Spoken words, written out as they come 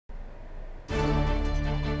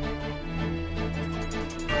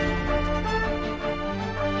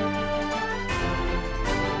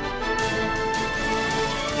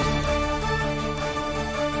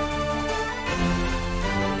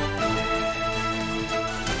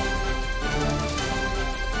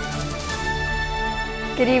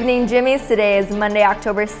Good evening, Jimmies. Today is Monday,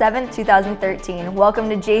 October 7th, 2013. Welcome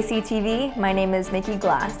to JCTV. My name is Mickey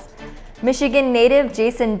Glass. Michigan native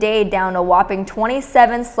Jason Day downed a whopping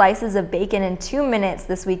 27 slices of bacon in 2 minutes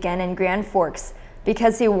this weekend in Grand Forks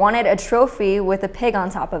because he wanted a trophy with a pig on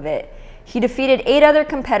top of it. He defeated 8 other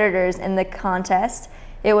competitors in the contest.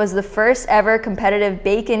 It was the first ever competitive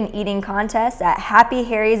bacon eating contest at Happy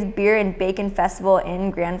Harry's Beer and Bacon Festival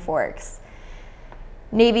in Grand Forks.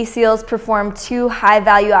 Navy SEALs performed 2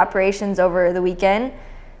 high-value operations over the weekend.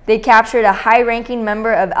 They captured a high-ranking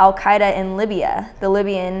member of Al-Qaeda in Libya. The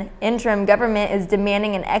Libyan interim government is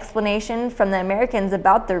demanding an explanation from the Americans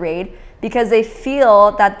about the raid because they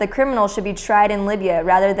feel that the criminal should be tried in Libya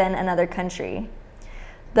rather than another country.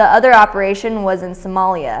 The other operation was in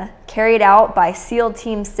Somalia, carried out by SEAL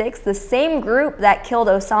Team 6, the same group that killed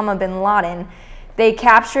Osama bin Laden. They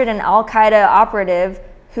captured an Al-Qaeda operative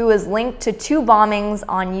who was linked to 2 bombings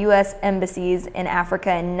on U.S. embassies in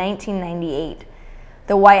Africa in 1998.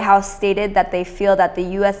 The White House stated that they feel that the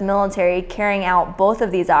U.S. military carrying out both of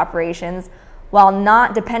these operations, while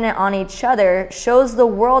not dependent on each other, shows the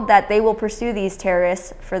world that they will pursue these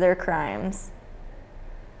terrorists for their crimes.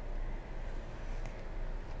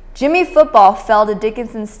 Jimmy football fell to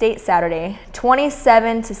Dickinson State Saturday,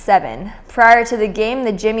 27-7. Prior to the game,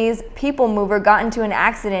 the Jimmy's people mover got into an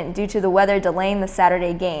accident due to the weather delaying the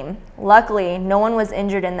Saturday game. Luckily, no one was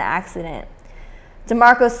injured in the accident.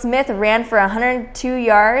 DeMarco Smith ran for 102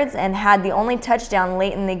 yards and had the only touchdown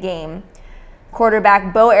late in the game.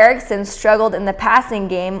 Quarterback Bo Erickson struggled in the passing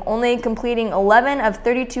game, only completing 11 of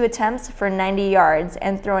 32 attempts for 90 yards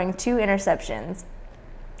and throwing 2 interceptions.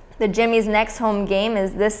 The Jimmy's next home game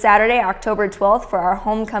is this Saturday, October 12th, for our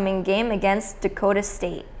homecoming game against Dakota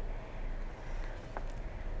State.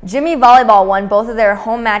 Jimmy Volleyball won both of their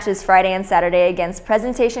home matches Friday and Saturday against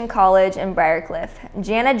Presentation College and Briarcliff.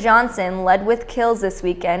 Jana Johnson led with kills this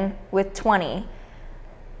weekend with 20.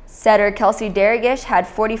 Setter Kelsey Darragish had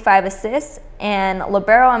 45 assists, and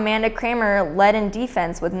libero Amanda Kramer led in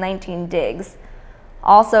defense with 19 digs.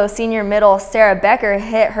 Also, senior middle Sarah Becker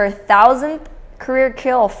hit her 1,000th career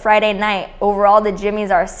kill Friday night. Overall, the Jimmies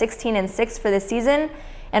are 16-6 for the season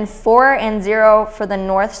and 4-0 for the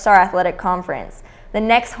North Star Athletic Conference. The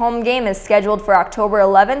next home game is scheduled for October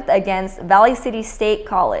 11th against Valley City State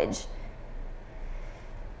College.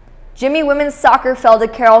 Jimmy women's soccer fell to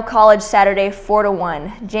Carroll College Saturday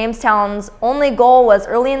 4-1. Jamestown's only goal was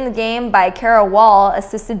early in the game by Kara Wall,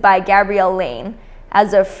 assisted by Gabrielle Lane.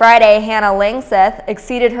 As of Friday, Hannah Langseth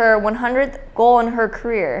exceeded her 100th goal in her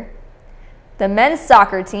career. The men's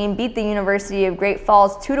soccer team beat the University of Great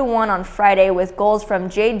Falls 2-1 on Friday with goals from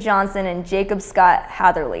Jade Johnson and Jacob Scott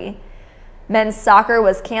Hatherley. Men's soccer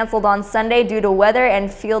was canceled on Sunday due to weather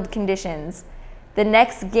and field conditions. The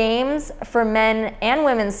next games for men and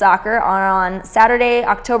women's soccer are on Saturday,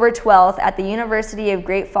 October 12th at the University of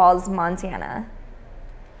Great Falls, Montana.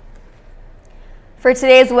 For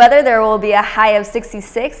today's weather, there will be a high of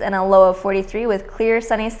 66 and a low of 43 with clear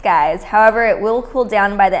sunny skies. However, it will cool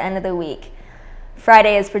down by the end of the week.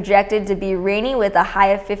 Friday is projected to be rainy with a high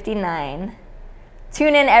of 59.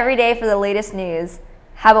 Tune in every day for the latest news.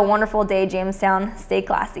 Have a wonderful day, Jamestown. Stay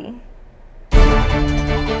classy.